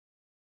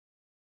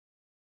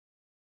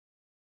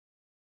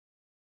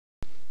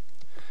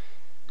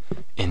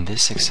In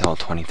this Excel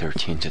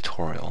 2013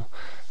 tutorial,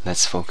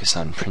 let's focus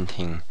on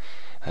printing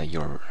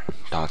your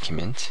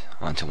document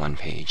onto one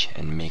page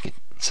and make it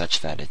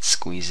such that it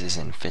squeezes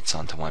and fits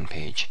onto one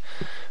page.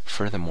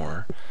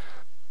 Furthermore,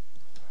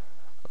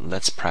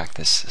 let's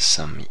practice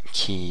some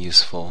key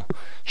useful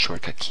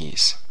shortcut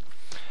keys.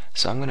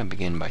 So I'm going to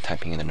begin by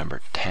typing in the number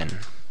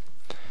 10.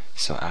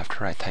 So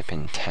after I type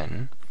in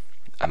 10,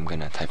 I'm going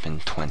to type in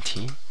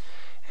 20.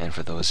 And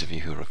for those of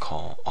you who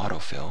recall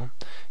autofill,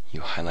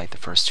 you highlight the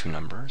first two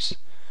numbers,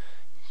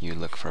 you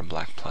look for a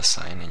black plus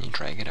sign, and you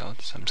drag it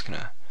out. So I'm just going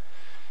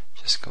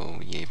to go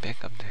yay big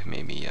up to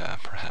maybe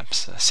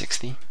perhaps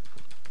 60.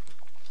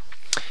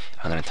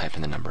 I'm going to type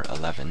in the number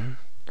 11.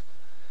 I'm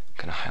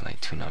going to highlight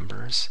two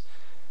numbers.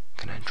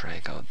 I'm going to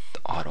drag out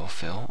the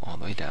autofill all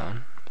the way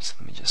down. So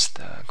let me just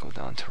go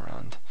down to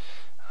around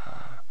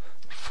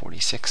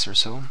 46 or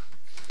so.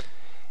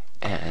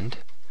 And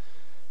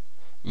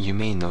you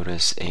may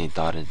notice a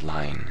dotted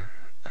line,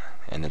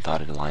 and the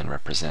dotted line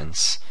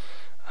represents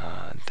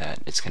that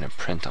it's going to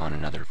print on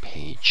another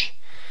page.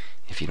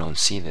 If you don't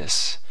see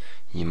this,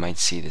 you might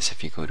see this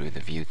if you go to the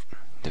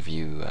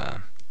view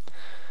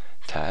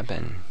tab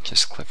and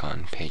just click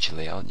on page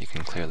layout. You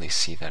can clearly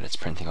see that it's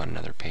printing on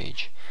another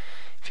page.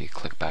 If you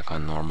click back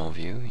on normal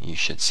view, you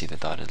should see the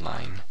dotted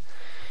line.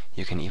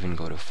 You can even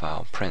go to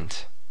file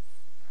print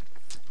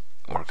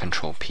or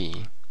control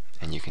P,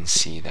 and you can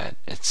see that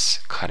it's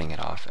cutting it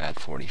off at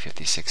 40,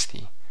 50,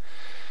 60.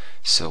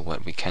 So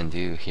what we can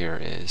do here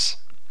is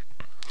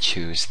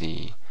choose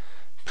the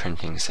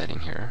printing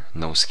setting here,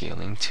 no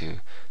scaling, to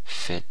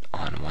fit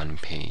on one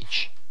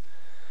page.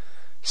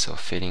 So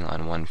fitting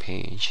on one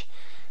page,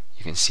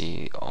 you can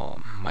see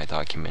my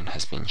document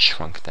has been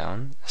shrunk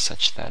down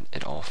such that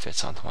it all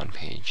fits onto one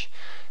page.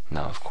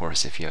 Now of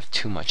course, if you have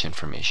too much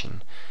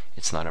information,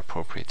 it's not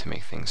appropriate to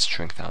make things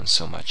shrink down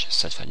so much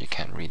such that you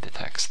can't read the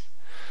text.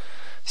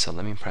 So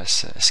let me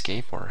press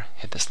escape or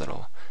hit this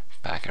little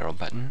back arrow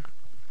button,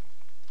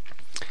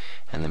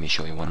 and let me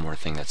show you one more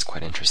thing that's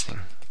quite interesting.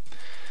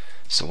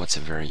 So what's a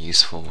very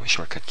useful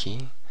shortcut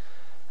key?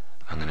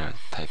 I'm going to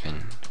type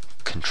in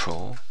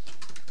Control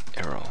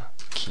Arrow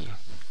key.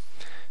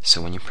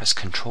 So when you press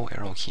Control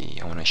Arrow key,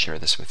 I want to share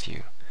this with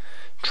you.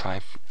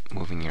 Try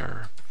moving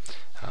your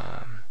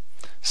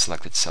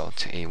selected cell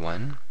to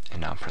A1,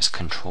 and now press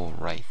Control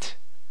Right.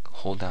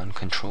 Hold down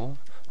Control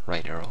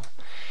Right arrow.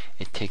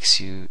 It takes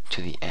you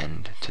to the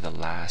end, to the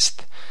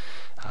last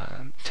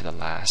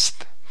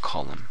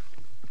column.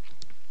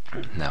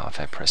 Now if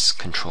I press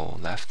Control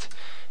Left,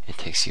 it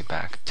takes you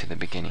back to the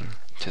beginning,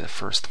 to the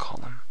first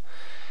column.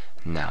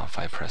 Now if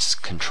I press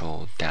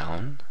Control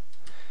Down,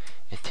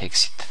 it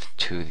takes you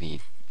to the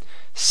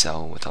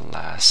cell with the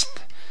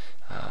last,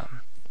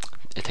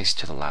 it takes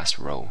you to the last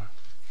row.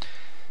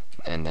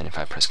 And then if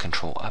I press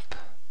Control Up,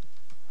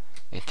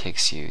 it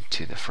takes you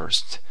to the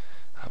first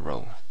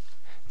row.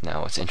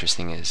 Now what's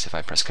interesting is if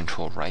I press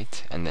Control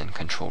Right and then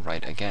Control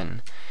Right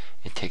again,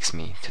 it takes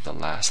me to the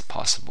last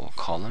possible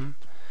column.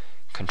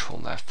 Control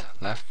Left,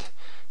 Left.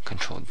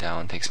 Control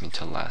Down takes me to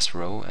the last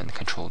row, and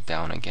Control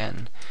Down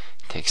again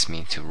takes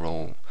me to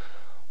row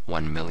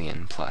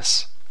 1,000,000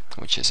 plus,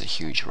 which is a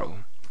huge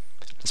row.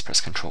 Let's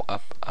press Control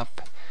Up,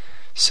 Up.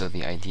 So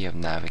the idea of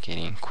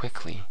navigating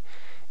quickly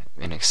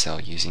in Excel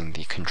using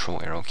the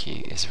Control Arrow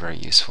key is very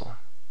useful.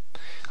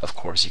 Of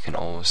course, you can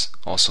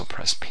also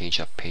press Page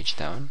Up, Page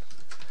Down,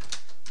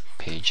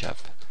 Page Up,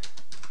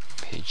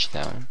 Page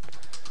Down,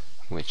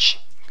 which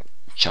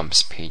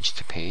jumps page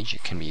to page.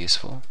 It can be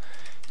useful.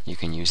 You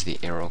can use the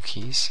arrow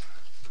keys.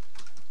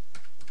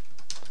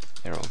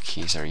 Arrow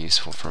keys are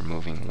useful for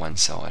moving one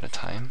cell at a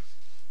time.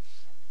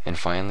 And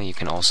finally, you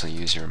can also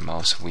use your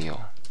mouse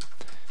wheel.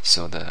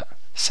 So the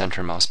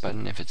center mouse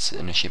button, if it's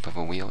in the shape of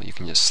a wheel, you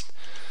can just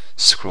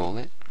scroll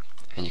it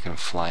and you can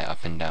fly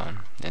up and down.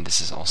 And this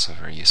is also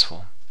very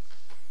useful.